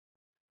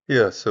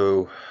Yeah,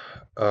 so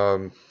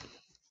um,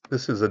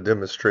 this is a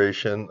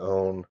demonstration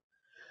on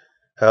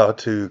how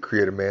to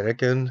create a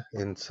mannequin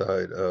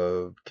inside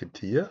of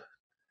CATIA.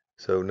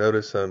 So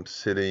notice I'm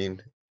sitting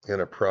in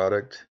a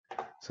product.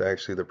 It's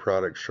actually the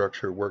product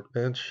structure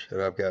workbench,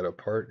 and I've got a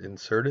part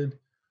inserted.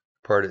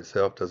 The part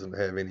itself doesn't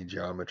have any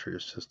geometry.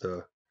 It's just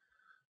a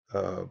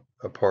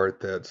part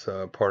that's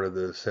part of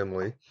the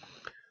assembly.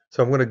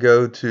 So I'm going to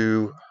go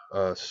to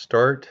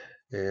Start,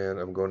 and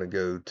I'm going to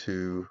go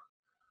to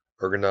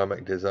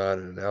Ergonomic Design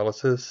and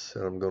Analysis,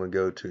 and I'm going to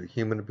go to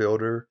Human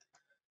Builder.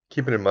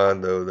 Keeping in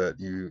mind, though, that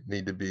you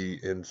need to be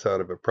inside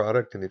of a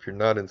product, and if you're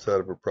not inside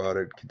of a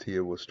product,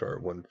 CATIA will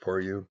start one for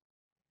you.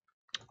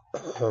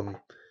 Um,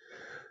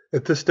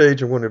 at this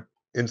stage, I want to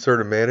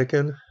insert a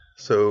mannequin,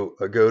 so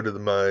I go to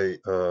my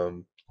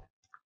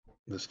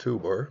this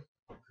toolbar.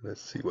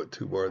 Let's see what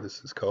toolbar this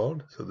is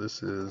called. So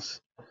this is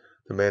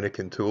the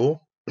mannequin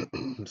tool.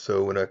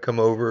 So when I come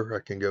over, I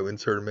can go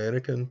insert a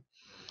mannequin,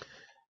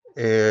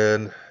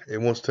 and it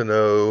wants to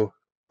know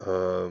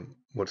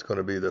what's going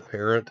to be the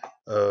parent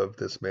of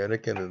this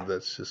mannequin, and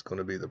that's just going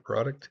to be the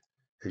product,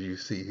 as you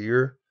see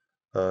here.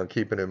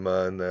 Keeping in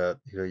mind that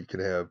you can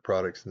have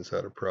products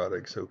inside a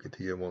product, so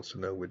CATIA wants to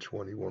know which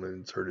one you want to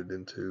insert it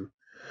into.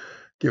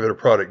 Give it a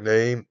product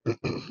name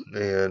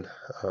and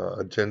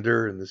a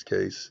gender, in this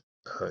case,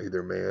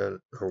 either man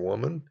or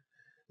woman,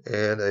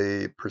 and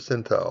a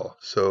percentile.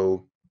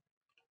 So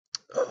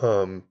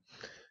um,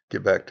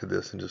 get back to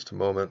this in just a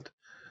moment.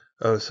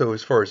 So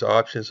as far as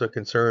options are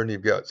concerned,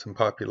 you've got some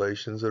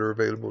populations that are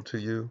available to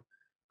you,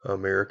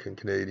 American,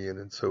 Canadian,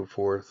 and so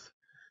forth.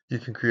 You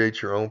can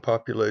create your own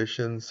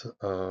populations.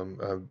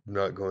 I'm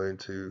not going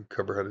to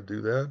cover how to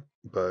do that,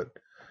 but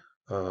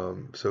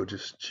so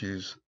just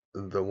choose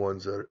the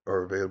ones that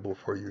are available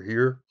for you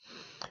here.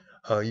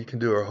 You can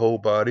do a whole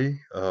body,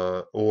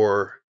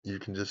 or you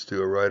can just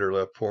do a right or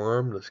left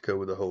forearm. Let's go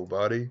with a whole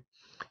body.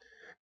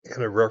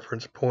 And a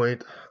reference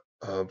point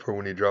for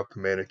when you drop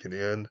the mannequin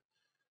in.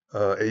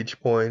 H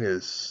point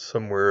is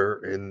somewhere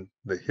in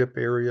the hip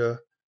area,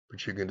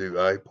 but you can do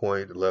I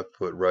point, left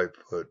foot, right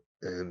foot,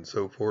 and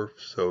so forth.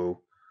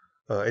 So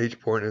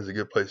H point is a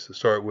good place to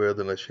start with,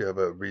 unless you have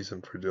a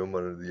reason for doing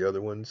one of the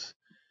other ones.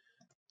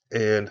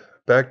 And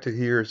back to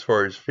here, as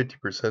far as 50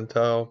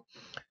 percentile,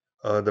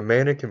 the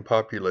mannequin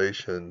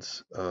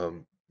populations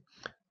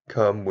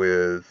come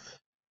with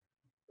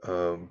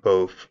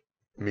both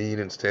mean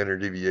and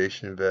standard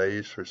deviation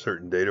values for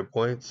certain data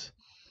points.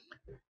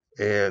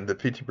 And the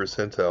 50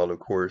 percentile, of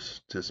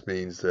course, just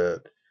means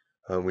that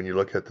when you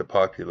look at the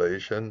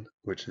population,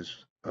 which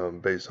is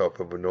based off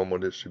of a normal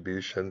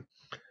distribution,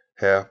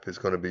 half is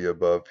going to be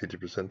above 50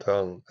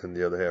 percentile and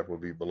the other half will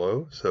be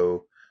below.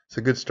 So it's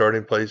a good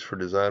starting place for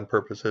design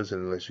purposes,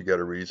 unless you got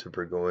a reason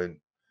for going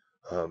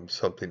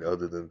something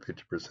other than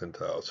 50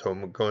 percentile. So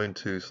I'm going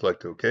to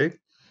select OK,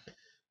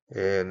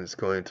 and it's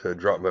going to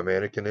drop my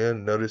mannequin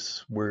in.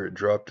 Notice where it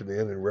dropped it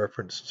in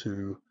reference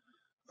to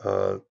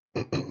uh,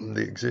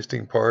 the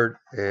existing part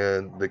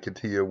and the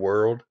CATIA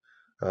world.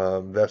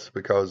 That's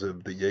because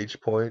of the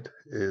H point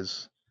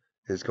is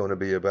going to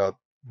be about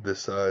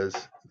this size,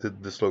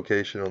 this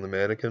location on the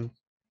mannequin.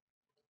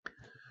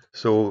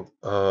 So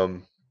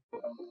the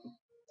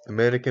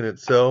mannequin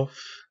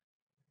itself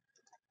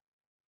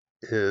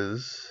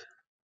is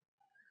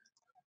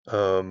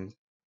um,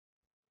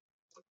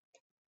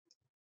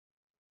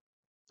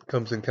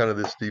 comes in kind of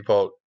this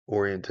default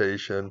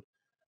orientation.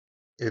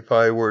 If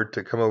I were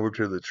to come over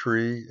to the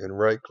tree and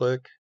right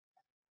click,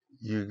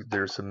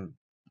 there's some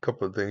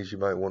couple of things you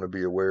might want to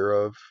be aware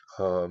of.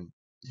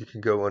 You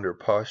can go under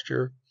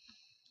posture,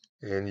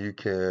 and you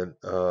can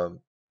uh,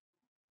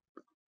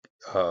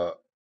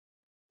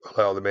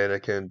 allow the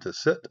mannequin to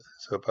sit.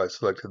 So if I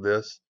selected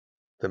this,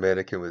 the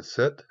mannequin would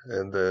sit,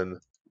 and then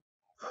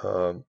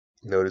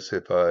notice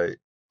if I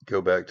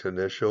go back to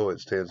initial, it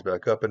stands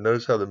back up, and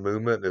notice how the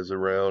movement is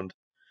around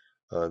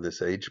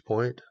this H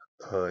point.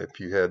 If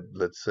you had,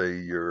 let's say,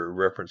 your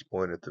reference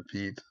point at the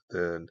feet,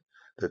 then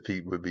the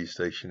feet would be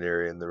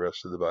stationary and the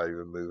rest of the body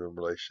would move in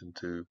relation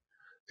to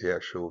the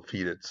actual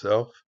feet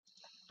itself.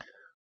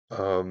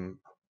 Um,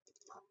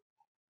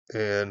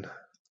 and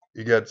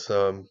you got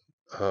some,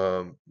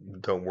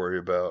 don't worry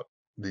about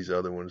these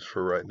other ones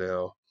for right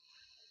now.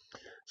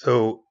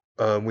 So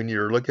when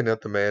you're looking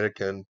at the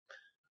mannequin,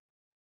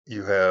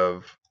 you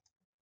have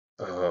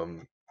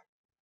um,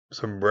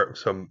 some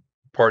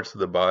parts of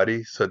the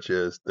body, such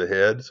as the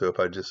head. So if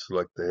I just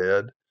select the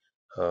head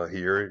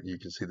here, you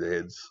can see the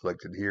head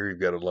selected here.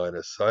 You've got a line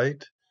of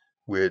sight,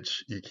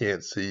 which you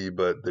can't see,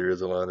 but there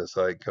is a line of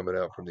sight coming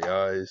out from the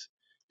eyes.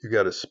 You've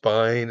got a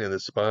spine, and the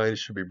spine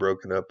should be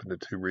broken up into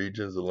two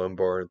regions, the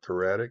lumbar and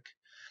thoracic.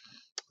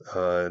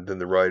 And then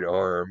the right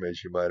arm,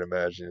 as you might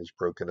imagine, is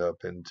broken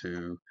up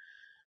into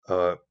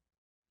uh,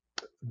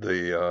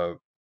 the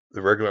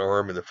the regular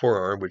arm and the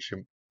forearm, which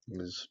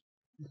is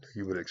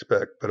you would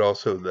expect, but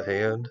also the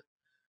hand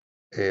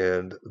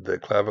and the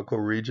clavicle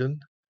region,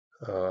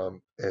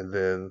 and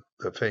then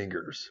the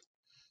fingers,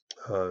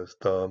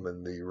 thumb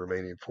and the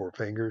remaining four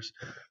fingers.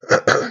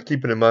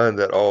 Keeping in mind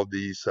that all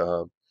these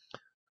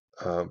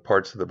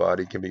parts of the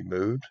body can be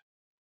moved.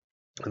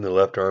 And the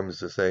left arm is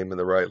the same in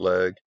the right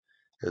leg,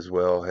 as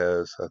well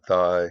as a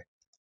thigh,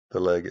 the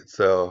leg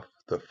itself,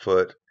 the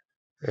foot,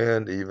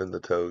 and even the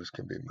toes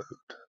can be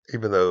moved,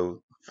 even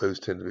though those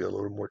tend to be a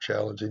little more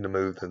challenging to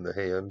move than the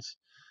hands.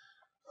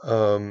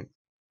 Um,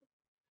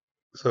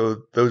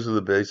 so those are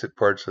the basic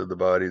parts of the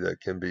body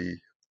that can be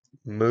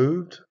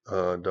moved.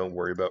 Don't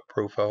worry about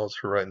profiles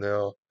for right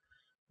now,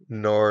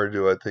 nor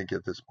do I think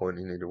at this point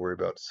you need to worry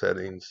about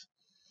settings.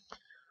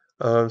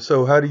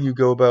 So how do you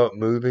go about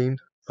moving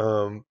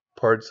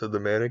parts of the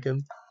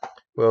mannequin?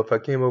 Well, if I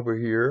came over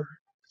here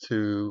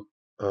to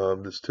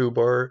this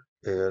toolbar,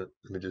 and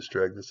let me just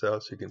drag this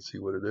out so you can see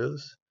what it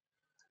is.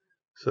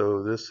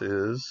 So this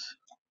is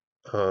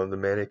the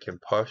mannequin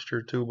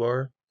posture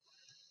toolbar,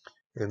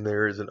 and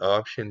there is an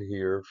option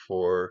here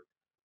for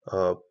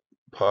uh,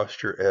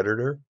 posture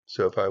editor.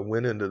 So if I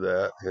went into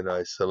that and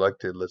I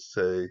selected, let's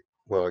say,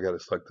 well, I got to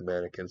select the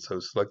mannequin. So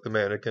select the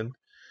mannequin.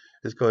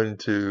 It's going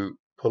to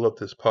pull up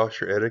this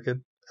posture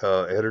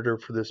editor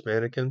for this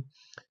mannequin.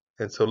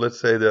 And so let's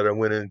say that I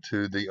went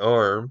into the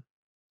arm,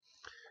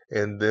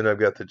 and then I've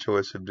got the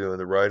choice of doing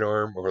the right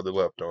arm or the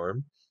left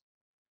arm.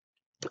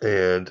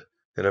 And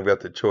then I've got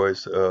the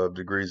choice of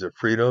degrees of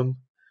freedom.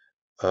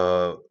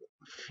 Uh,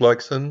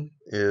 Flexing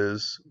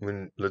is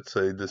when, let's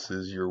say this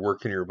is you're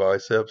working your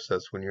biceps,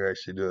 that's when you're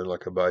actually doing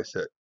like a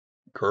bicep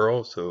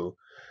curl. So,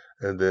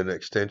 and then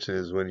extension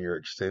is when you're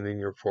extending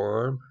your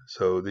forearm.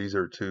 So these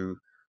are two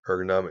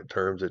ergonomic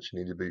terms that you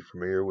need to be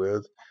familiar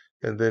with.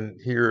 And then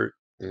here,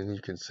 and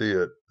you can see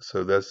it.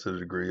 So that's the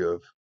degree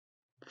of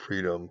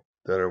freedom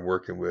that I'm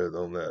working with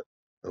on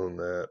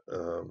that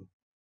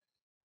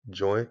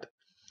joint.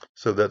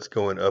 So that's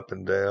going up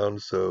and down.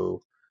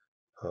 So,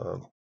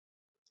 um,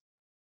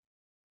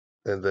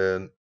 and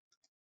then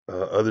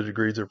other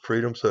degrees of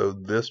freedom. So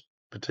this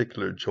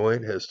particular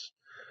joint has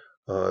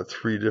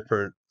three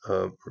different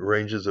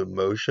ranges of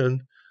motion.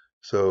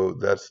 So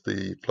that's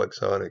the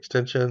flexon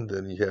extension.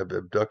 Then you have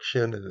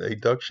abduction and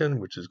adduction,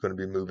 which is going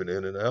to be moving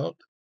in and out.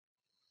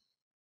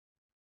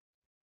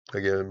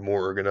 Again,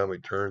 more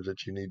ergonomic terms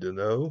that you need to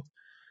know.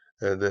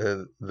 And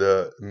then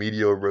the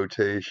medial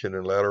rotation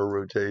and lateral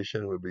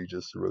rotation would be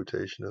just the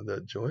rotation of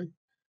that joint.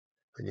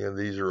 Again,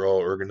 these are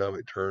all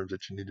ergonomic terms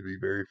that you need to be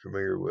very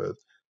familiar with.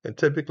 And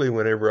typically,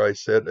 whenever I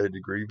set a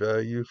degree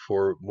value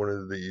for one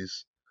of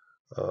these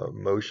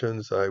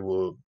motions, I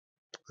will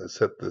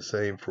set the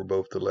same for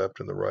both the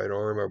left and the right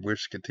arm. I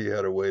wish CATIA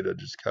had a way to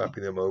just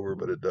copy them over,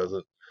 but it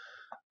doesn't.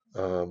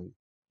 Um,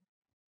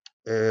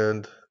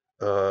 and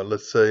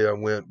let's say I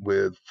went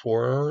with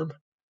forearm.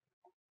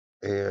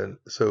 And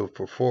so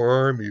for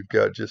forearm, you've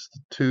got just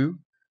two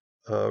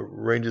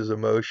ranges of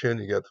motion.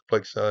 You got the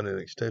flexon and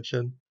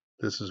extension.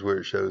 This is where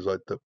it shows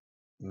like the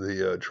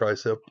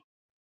tricep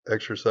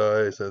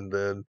exercise, and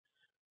then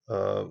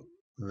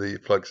the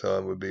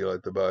flexon would be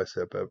like the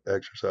bicep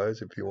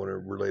exercise if you want to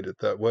relate it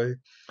that way.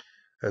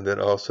 And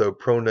then also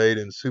pronate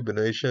and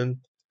supination.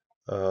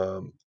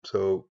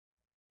 So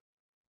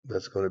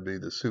that's going to be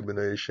the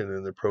supination,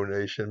 and the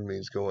pronation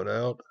means going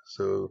out.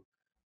 So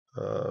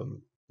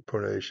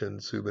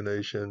pronation,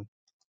 supination,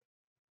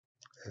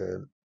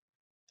 and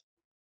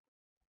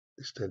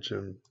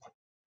extension.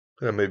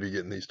 And I may be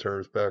getting these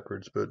terms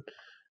backwards, but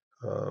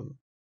um,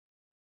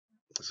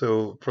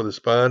 so for the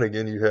spine,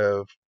 again,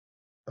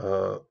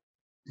 uh,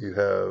 you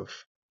have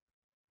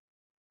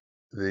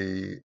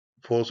the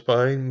full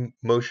spine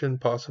motion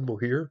possible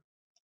here,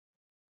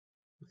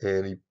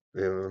 and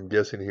I'm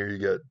guessing here you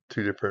got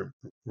two different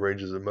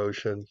ranges of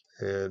motion,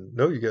 and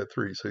no, you got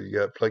three. So you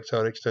got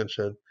flexon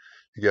extension,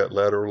 you got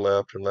lateral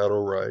left and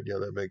lateral right. Yeah,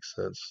 that makes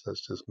sense.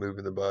 That's just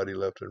moving the body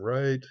left and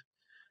right,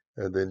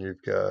 and then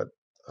you've got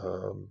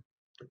um,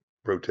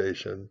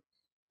 rotation,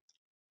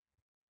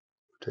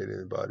 rotating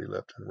the body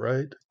left and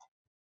right.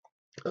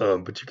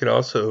 But you can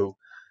also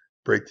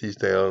break these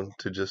down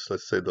to just,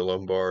 let's say, the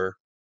lumbar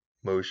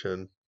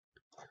motion,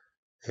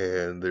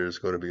 and there's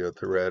going to be a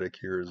thoracic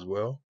here as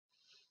well.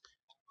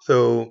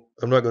 So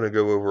I'm not going to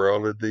go over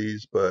all of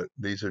these, but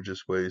these are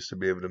just ways to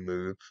be able to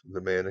move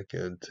the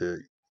mannequin to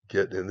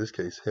get, in this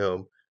case,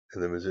 him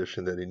in the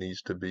position that he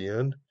needs to be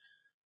in.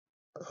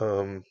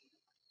 Um,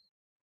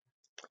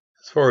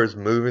 as far as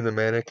moving the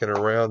mannequin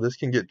around, this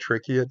can get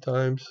tricky at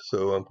times.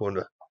 So I'm going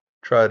to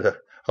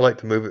I like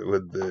to move it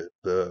with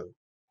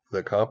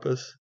the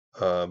compass.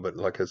 But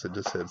like I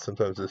just said,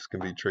 sometimes this can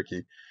be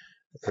tricky.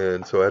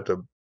 And so I have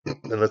to,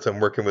 unless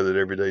I'm working with it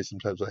every day,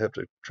 sometimes I have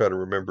to try to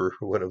remember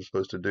what I'm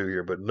supposed to do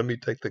here. But let me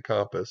take the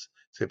compass,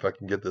 see if I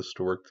can get this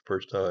to work the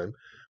first time.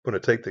 I'm going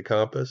to take the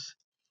compass,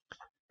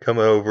 come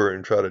over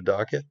and try to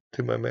dock it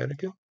to my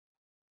mannequin.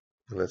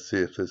 And let's see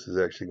if this is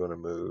actually going to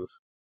move.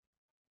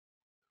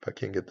 If I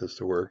can't get this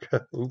to work.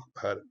 Ooh,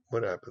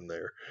 what happened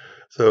there?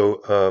 So,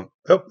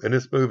 oh, and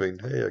it's moving.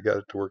 Hey, I got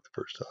it to work the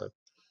first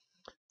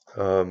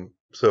time.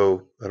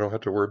 So I don't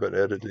have to worry about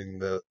editing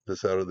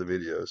this out of the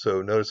video.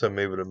 So notice I'm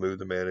able to move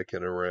the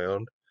mannequin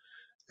around.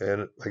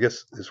 And I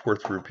guess it's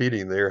worth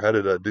repeating there. How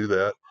did I do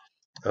that?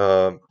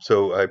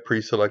 So I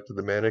pre-selected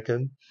the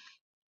mannequin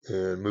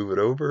and move it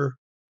over.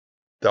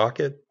 dock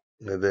it,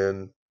 and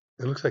then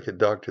it looks like it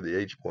docked to the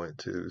H point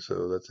too,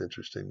 so that's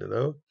interesting to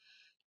know.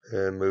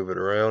 And move it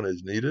around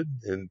as needed,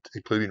 and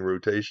including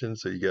rotation,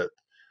 so you got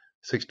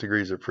 6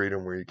 degrees of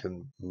freedom where you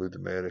can move the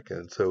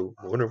mannequin. So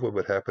I wonder what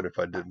would happen if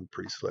I didn't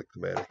pre-select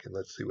the mannequin.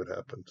 Let's see what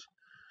happens.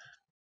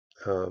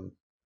 Um,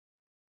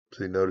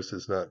 so you notice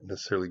it's not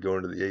necessarily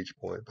going to the H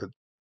point, but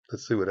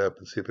let's see what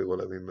happens, see if it will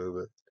let me move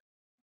it.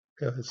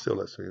 Yeah, it still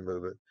lets me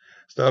move it.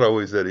 It's not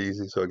always that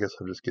easy, so I guess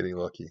I'm just getting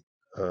lucky.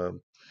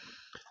 Um,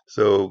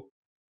 so,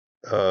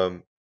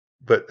 um,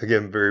 but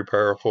again, very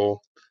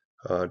powerful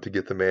to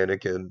get the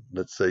mannequin.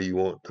 Let's say you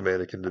want the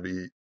mannequin to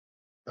be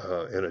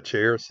in a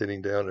chair,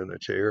 sitting down in a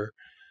chair.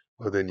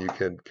 Well, then you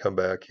can come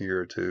back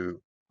here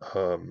to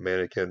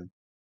mannequin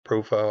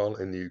profile,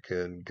 and you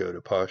can go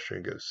to posture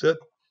and go sit.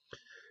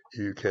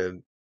 You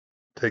can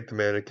take the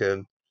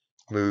mannequin,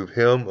 move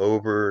him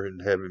over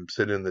and have him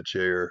sit in the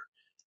chair,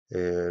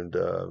 and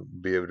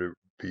be able to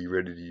be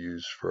ready to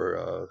use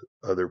for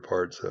other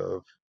parts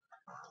of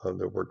on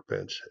the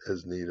workbench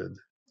as needed.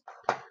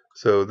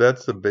 So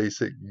that's the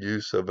basic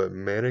use of a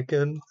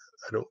mannequin.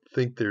 I don't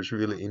think there's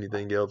really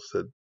anything else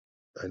that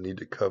I need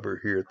to cover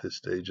here at this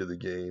stage of the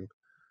game.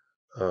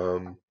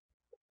 Um,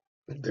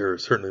 there are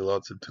certainly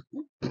lots of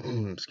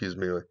excuse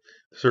me,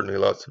 certainly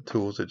lots of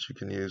tools that you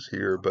can use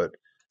here, but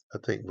I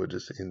think we'll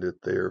just end it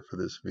there for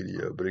this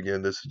video. But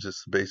again, this is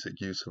just the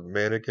basic use of a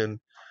mannequin.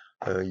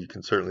 You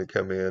can certainly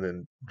come in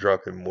and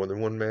drop in more than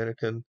one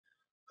mannequin,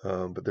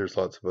 but there's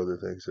lots of other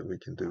things that we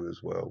can do as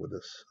well with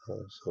this.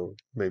 So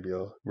maybe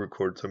I'll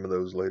record some of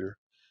those later.